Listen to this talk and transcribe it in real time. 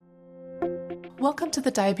Welcome to the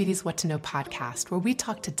Diabetes What to Know podcast, where we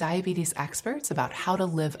talk to diabetes experts about how to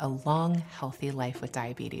live a long, healthy life with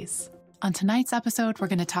diabetes. On tonight's episode, we're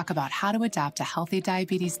going to talk about how to adapt a healthy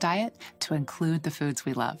diabetes diet to include the foods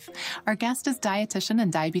we love. Our guest is dietitian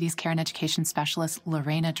and diabetes care and education specialist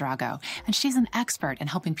Lorena Drago, and she's an expert in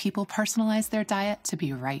helping people personalize their diet to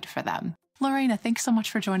be right for them. Lorena, thanks so much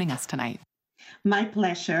for joining us tonight. My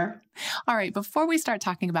pleasure. All right, before we start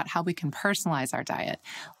talking about how we can personalize our diet,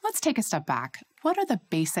 let's take a step back. What are the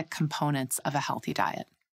basic components of a healthy diet?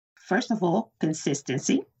 First of all,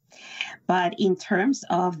 consistency. But in terms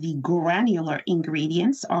of the granular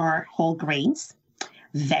ingredients are whole grains,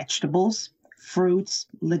 vegetables, fruits,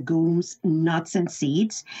 legumes, nuts, and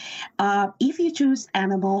seeds. If you choose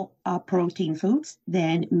animal protein foods,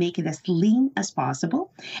 then make it as lean as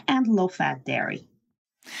possible and low-fat dairy.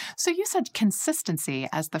 So you said consistency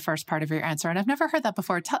as the first part of your answer, and I've never heard that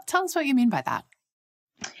before. Tell us what you mean by that.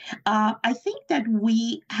 I think that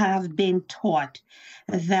we have been taught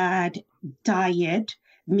that diet,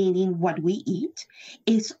 meaning what we eat,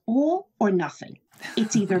 is all or nothing.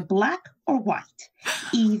 It's either black or white.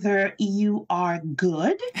 Either you are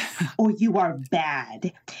good or you are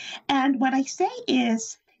bad. And what I say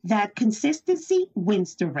is that consistency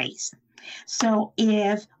wins the race. So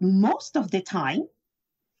if most of the time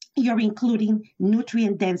you're including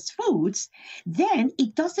nutrient-dense foods, then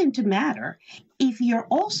it doesn't matter if you're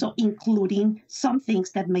also including some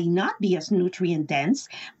things that may not be as nutrient-dense,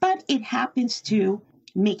 but it happens to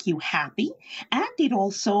make you happy. And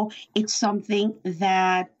it's something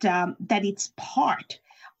that it's part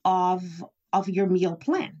of your meal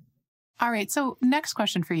plan. All right. So next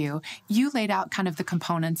question for you. You laid out kind of the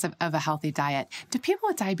components of a healthy diet. Do people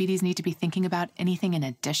with diabetes need to be thinking about anything in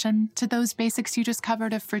addition to those basics you just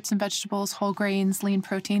covered of fruits and vegetables, whole grains, lean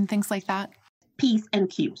protein, things like that? P's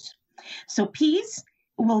and Q's. So P's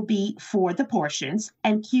will be for the portions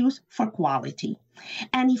and Q's for quality.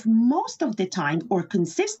 And if most of the time or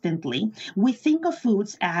consistently we think of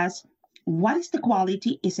foods as what is the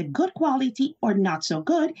quality? Is it good quality or not so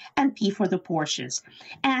good? And P for the portions.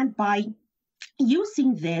 And by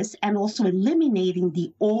using this and also eliminating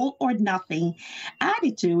the all or nothing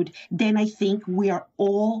attitude, then I think we are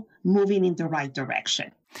all moving in the right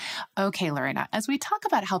direction. Okay, Lorena, as we talk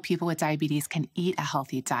about how people with diabetes can eat a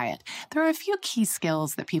healthy diet, there are a few key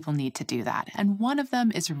skills that people need to do that. And one of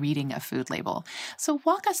them is reading a food label. So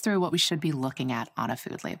walk us through what we should be looking at on a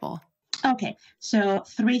food label. Okay, so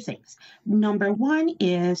 3 things. Number 1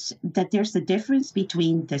 is that there's a difference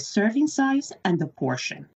between the serving size and the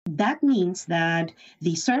portion. That means that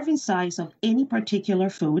the serving size of any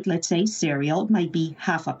particular food, let's say cereal, might be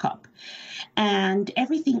half a cup. And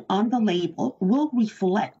everything on the label will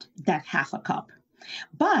reflect that half a cup.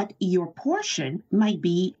 But your portion might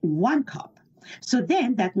be 1 cup. So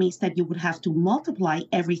then that means that you would have to multiply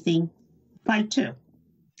everything by 2.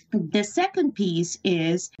 The second piece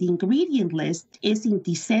is the ingredient list is in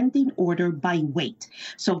descending order by weight.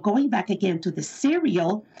 So going back again to the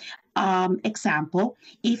cereal example,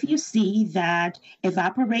 if you see that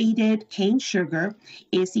evaporated cane sugar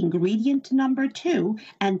is ingredient number 2,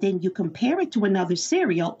 and then you compare it to another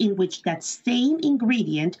cereal in which that same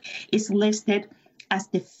ingredient is listed as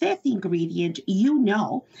the 5th ingredient, you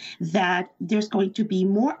know that there's going to be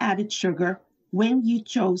more added sugar when you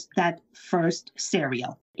chose that first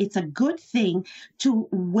cereal. It's a good thing to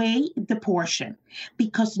weigh the portion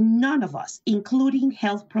because none of us, including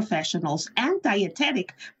health professionals and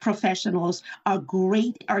dietetic professionals, are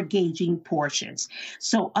great at gauging portions.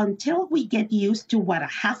 So until we get used to what a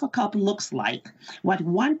half a cup looks like, what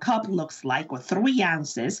 1 cup looks like, or 3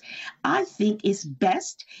 ounces, I think it's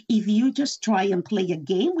best if you just try and play a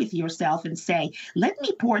game with yourself and say, let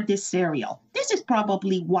me pour this cereal. This is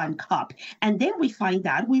probably 1 cup. And then we find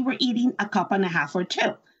out we were eating a cup and a half or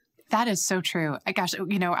 2. That is so true. Gosh,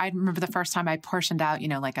 I remember the first time I portioned out,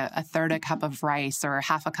 like a third a cup of rice or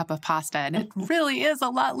half a cup of pasta, and it really is a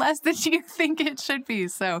lot less than you think it should be.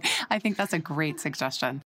 So I think that's a great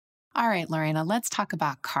suggestion. All right, Lorena, let's talk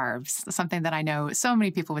about carbs, something that I know so many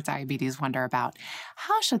people with diabetes wonder about.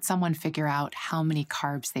 How should someone figure out how many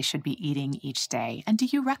carbs they should be eating each day? And do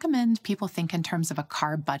you recommend people think in terms of a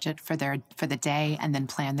carb budget for the day and then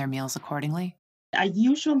plan their meals accordingly? I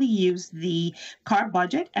usually use the carb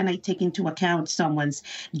budget and I take into account someone's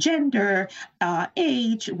gender,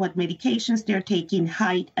 age, what medications they're taking,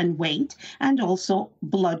 height and weight, and also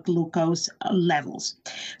blood glucose levels.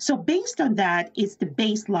 So based on that is the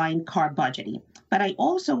baseline carb budgeting. But I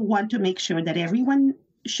also want to make sure that everyone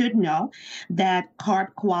should know that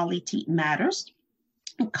carb quality matters,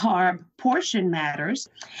 carb portion matters,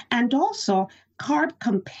 and also carb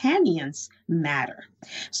companions matter.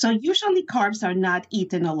 So usually carbs are not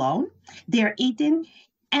eaten alone. They're eaten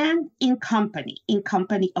and in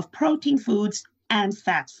company of protein foods and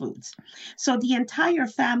fat foods. So the entire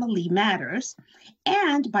family matters.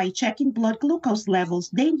 And by checking blood glucose levels,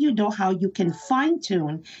 then you know how you can fine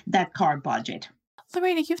tune that carb budget.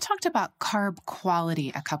 Lorena, you've talked about carb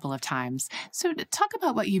quality a couple of times. So talk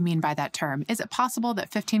about what you mean by that term. Is it possible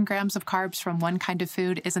that 15 grams of carbs from one kind of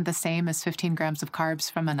food isn't the same as 15 grams of carbs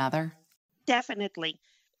from another? Definitely.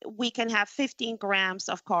 We can have 15 grams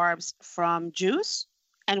of carbs from juice,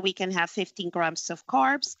 and we can have 15 grams of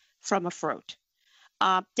carbs from a fruit.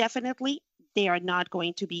 Definitely, they are not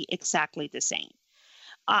going to be exactly the same.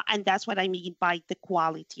 And that's what I mean by the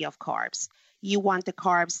quality of carbs. You want the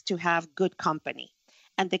carbs to have good company.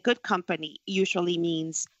 And the good company usually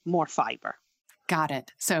means more fiber. Got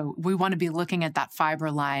it. So we want to be looking at that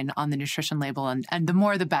fiber line on the nutrition label, and the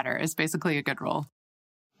more the better is basically a good rule.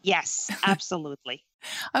 Yes, absolutely.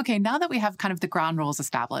 Okay, now that we have kind of the ground rules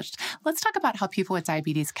established, let's talk about how people with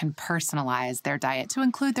diabetes can personalize their diet to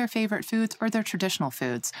include their favorite foods or their traditional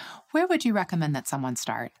foods. Where would you recommend that someone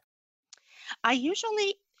start? I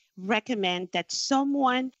usually recommend that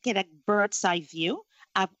someone get a bird's eye view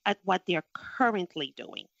at what they're currently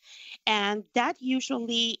doing. And that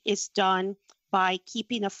usually is done by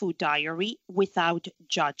keeping a food diary without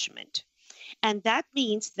judgment. And that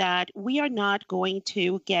means that we are not going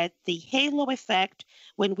to get the halo effect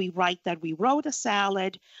when we write that we wrote a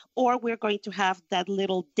salad, or we're going to have that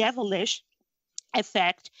little devilish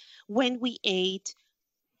effect when we ate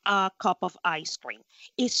a cup of ice cream.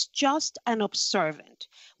 It's just an observant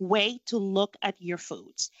way to look at your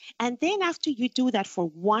foods. And then after you do that for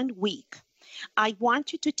 1 week, I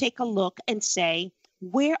want you to take a look and say,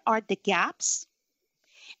 where are the gaps?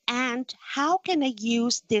 And how can I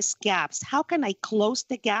use these gaps? How can I close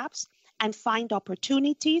the gaps and find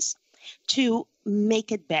opportunities to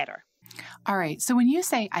make it better? All right. So when you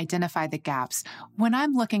say identify the gaps, when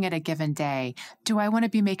I'm looking at a given day, do I want to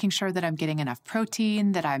be making sure that I'm getting enough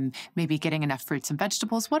protein, that I'm maybe getting enough fruits and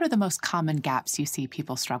vegetables? What are the most common gaps you see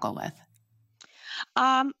people struggle with?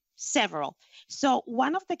 Several. So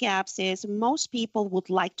one of the gaps is most people would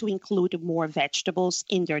like to include more vegetables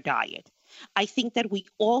in their diet. I think that we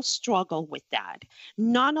all struggle with that.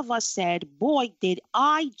 None of us said, boy, did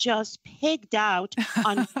I just pigged out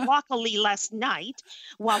on broccoli last night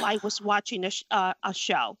while I was watching a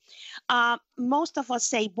show. Most of us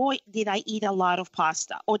say, boy, did I eat a lot of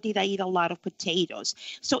pasta or did I eat a lot of potatoes?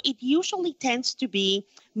 So it usually tends to be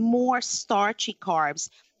more starchy carbs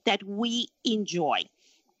that we enjoy.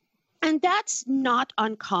 And that's not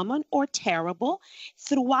uncommon or terrible.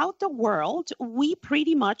 Throughout the world, we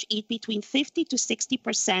pretty much eat between 50 to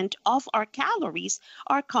 60% of our calories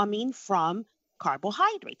are coming from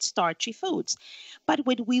carbohydrates, starchy foods. But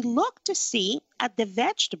when we look to see at the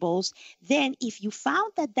vegetables, then if you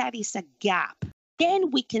found that that is a gap,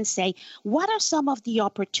 then we can say, what are some of the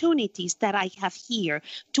opportunities that I have here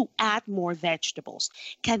to add more vegetables?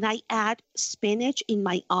 Can I add spinach in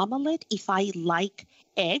my omelet if I like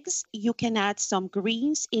eggs? You can add some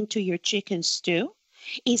greens into your chicken stew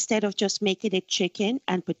instead of just making it chicken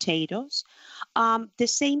and potatoes. The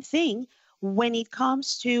same thing when it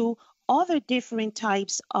comes to other different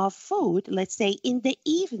types of food. Let's say in the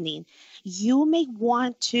evening, you may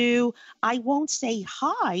want to, I won't say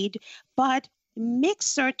hide, but mix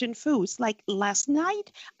certain foods. Like last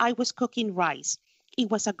night, I was cooking rice. It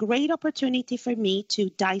was a great opportunity for me to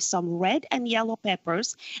dice some red and yellow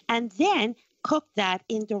peppers and then cook that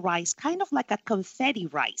in the rice, kind of like a confetti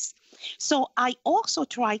rice. So I also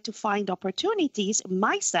try to find opportunities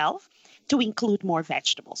myself to include more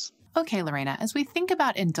vegetables. Okay, Lorena, as we think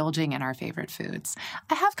about indulging in our favorite foods,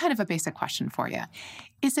 I have kind of a basic question for you.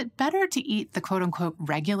 Is it better to eat the quote-unquote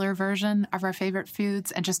regular version of our favorite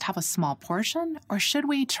foods and just have a small portion? Or should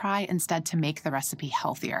we try instead to make the recipe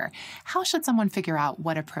healthier? How should someone figure out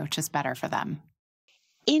what approach is better for them?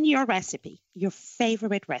 In your recipe, your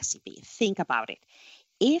favorite recipe, think about it.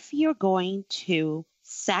 If you're going to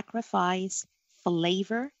sacrifice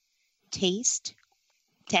flavor, taste,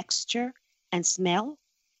 texture, and smell,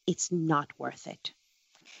 it's not worth it.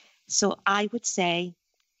 So I would say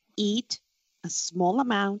eat a small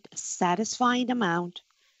amount, a satisfying amount.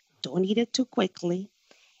 Don't eat it too quickly.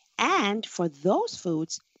 And for those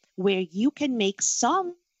foods where you can make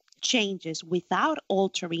some changes without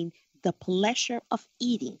altering the pleasure of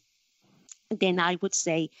eating, then I would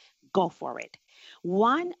say go for it.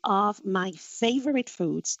 One of my favorite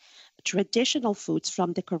foods, traditional foods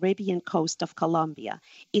from the Caribbean coast of Colombia,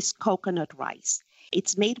 is coconut rice.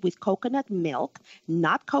 It's made with coconut milk,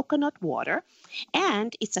 not coconut water,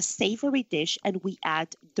 and it's a savory dish, and we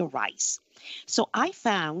add the rice. So I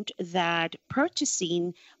found that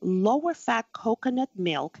purchasing lower fat coconut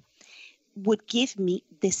milk would give me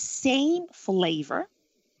the same flavor,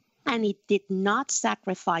 and it did not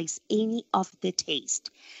sacrifice any of the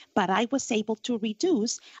taste. But I was able to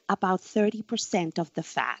reduce about 30% of the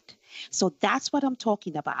fat. So that's what I'm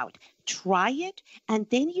talking about. Try it, and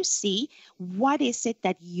then you see what is it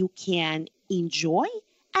that you can enjoy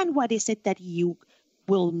and what is it that you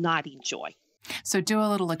will not enjoy. So do a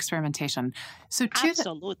little experimentation. So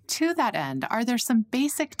Absolutely. To that end, are there some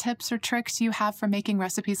basic tips or tricks you have for making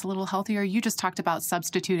recipes a little healthier? You just talked about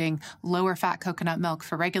substituting lower fat coconut milk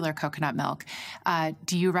for regular coconut milk.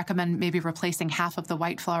 Do you recommend maybe replacing half of the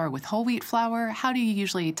white flour with whole wheat flour? How do you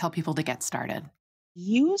usually tell people to get started?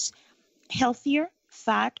 Use healthier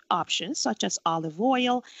fat options such as olive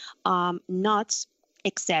oil, nuts,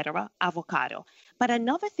 etc., avocado. But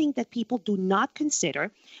another thing that people do not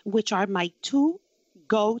consider, which are my two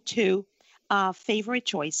go-to favorite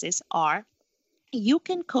choices, are you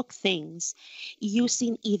can cook things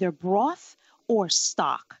using either broth or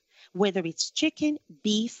stock, whether it's chicken,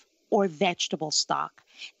 beef, or vegetable stock.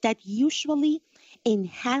 That usually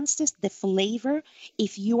enhances the flavor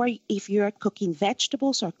if you're cooking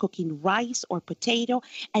vegetables or cooking rice or potato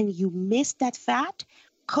and you miss that fat,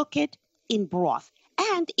 cook it in broth.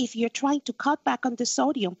 And if you're trying to cut back on the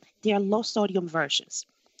sodium, there are low sodium versions.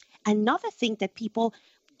 Another thing that people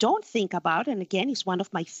don't think about, and again, is one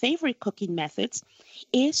of my favorite cooking methods,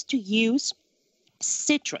 is to use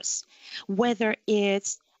citrus, whether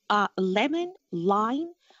it's lemon, lime,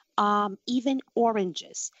 even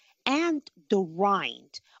oranges, and the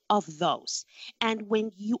rind of those. And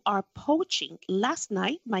when you are poaching, last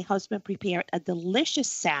night, my husband prepared a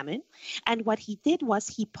delicious salmon. And what he did was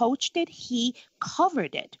he poached it, he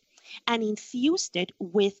covered it, and infused it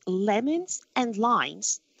with lemons and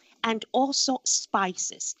limes and also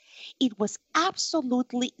spices. It was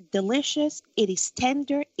absolutely delicious. It is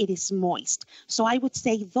tender. It is moist. So I would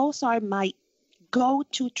say those are my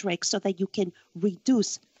go-to tricks so that you can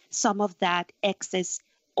reduce some of that excess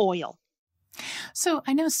oil. So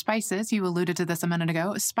I know spices, you alluded to this a minute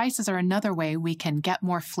ago. Spices are another way we can get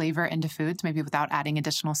more flavor into foods, maybe without adding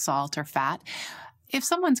additional salt or fat. If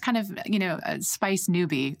someone's kind of, a spice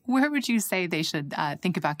newbie, where would you say they should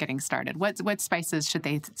think about getting started? What spices should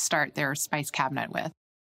they start their spice cabinet with?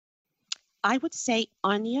 I would say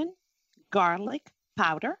onion, garlic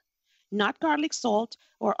powder, not garlic salt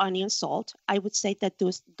or onion salt. I would say that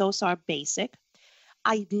those are basic.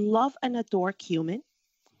 I love and adore cumin.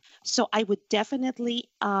 So I would definitely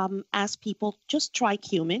ask people, just try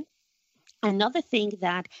cumin. Another thing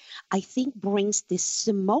that I think brings this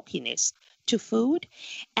smokiness to food,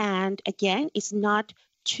 and again, is not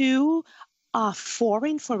too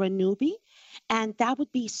foreign for a newbie, and that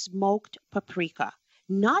would be smoked paprika.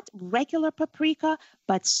 Not regular paprika,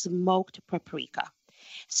 but smoked paprika.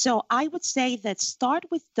 So I would say that start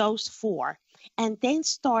with those four, and then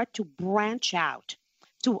start to branch out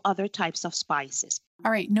to other types of spices.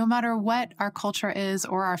 All right, no matter what our culture is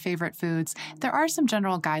or our favorite foods, there are some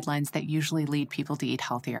general guidelines that usually lead people to eat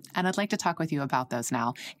healthier. And I'd like to talk with you about those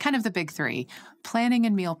now. Kind of the big three: planning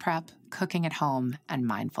and meal prep, cooking at home, and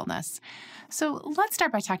mindfulness. So let's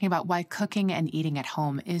start by talking about why cooking and eating at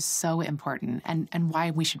home is so important and why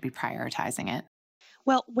we should be prioritizing it.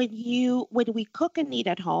 Well, when we cook and eat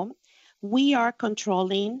at home, we are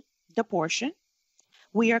controlling the portion,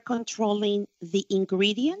 we are controlling the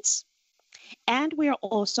ingredients, and we are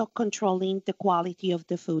also controlling the quality of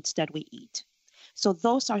the foods that we eat. So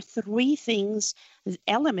those are three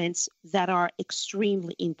elements that are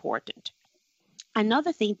extremely important.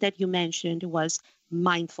 Another thing that you mentioned was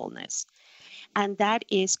mindfulness, and that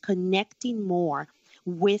is connecting more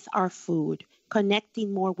with our food,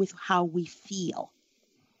 connecting more with how we feel.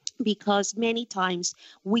 Because many times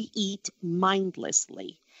we eat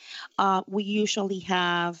mindlessly. We usually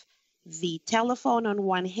have the telephone on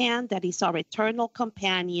one hand, that is our eternal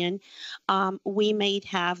companion. We may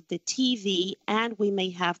have the TV and we may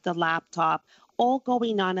have the laptop all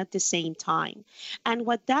going on at the same time. And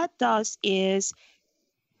what that does is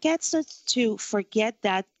gets us to forget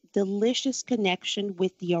that delicious connection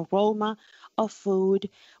with the aroma of food,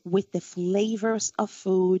 with the flavors of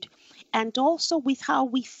food, and also with how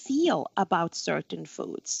we feel about certain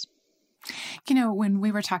foods. When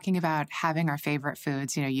we were talking about having our favorite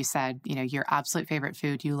foods, you said, your absolute favorite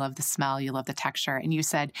food, you love the smell, you love the texture, and you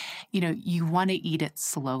said, you want to eat it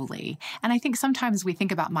slowly. And I think sometimes we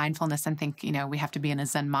think about mindfulness and think, we have to be in a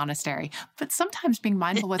Zen monastery, but sometimes being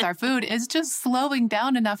mindful with our food is just slowing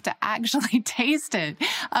down enough to actually taste it.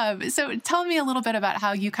 So tell me a little bit about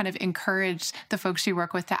how you kind of encourage the folks you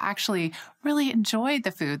work with to actually really enjoy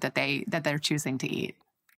the food that they're choosing to eat.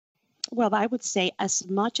 Well, I would say as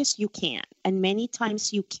much as you can, and many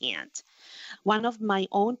times you can't. One of my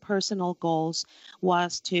own personal goals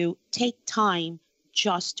was to take time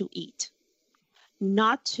just to eat,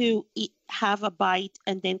 not to eat, have a bite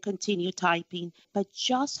and then continue typing, but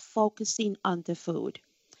just focusing on the food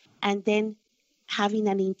and then having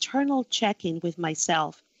an internal check-in with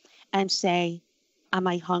myself and say, am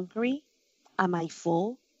I hungry? Am I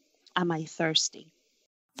full? Am I thirsty?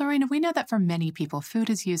 Lorena, we know that for many people, food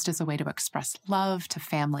is used as a way to express love to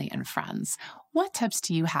family and friends. What tips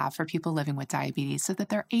do you have for people living with diabetes so that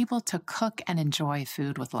they're able to cook and enjoy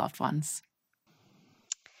food with loved ones?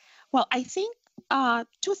 Well, I think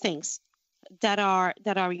two things that are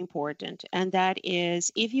important, and that is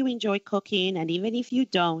if you enjoy cooking, and even if you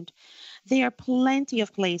don't, there are plenty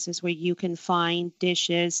of places where you can find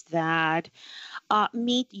dishes that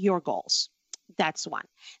meet your goals. That's one.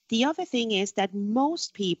 The other thing is that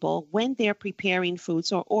most people, when they're preparing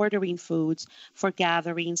foods or ordering foods for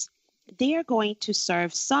gatherings, they are going to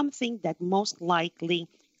serve something that most likely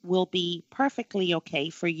will be perfectly okay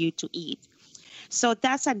for you to eat. So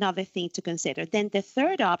that's another thing to consider. Then the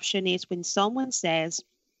third option is when someone says,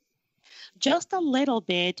 just a little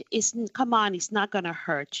bit come on, it's not going to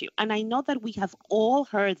hurt you. And I know that we have all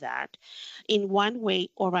heard that in one way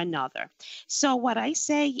or another. So what I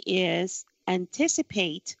say is,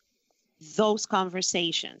 anticipate those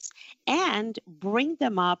conversations and bring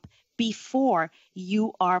them up before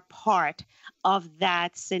you are part of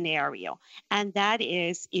that scenario. And that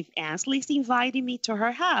is if Ansley's inviting me to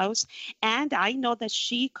her house and I know that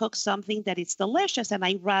she cooks something that is delicious and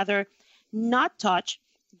I'd rather not touch,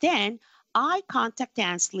 then I contact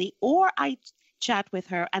Ansley or I chat with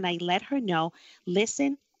her and I let her know,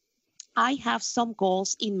 listen, I have some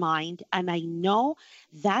goals in mind, and I know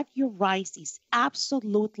that your rice is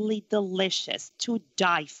absolutely delicious to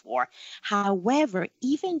die for. However,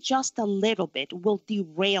 even just a little bit will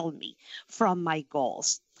derail me from my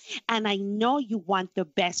goals. And I know you want the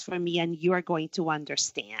best for me, and you're going to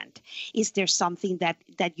understand. Is there something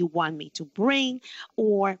that you want me to bring?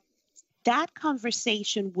 Or that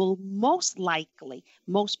conversation will most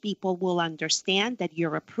people will understand that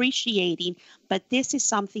you're appreciating, but this is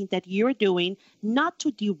something that you're doing not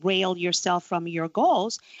to derail yourself from your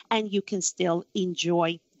goals, and you can still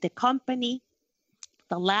enjoy the company,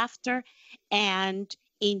 the laughter, and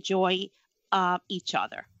enjoy each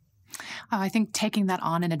other. I think taking that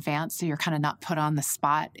on in advance so you're kind of not put on the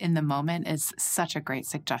spot in the moment is such a great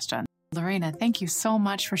suggestion. Lorena, thank you so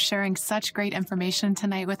much for sharing such great information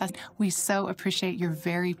tonight with us. We so appreciate your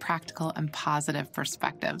very practical and positive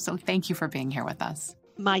perspective. So thank you for being here with us.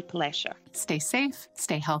 My pleasure. Stay safe,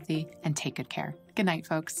 stay healthy, and take good care. Good night,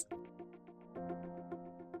 folks.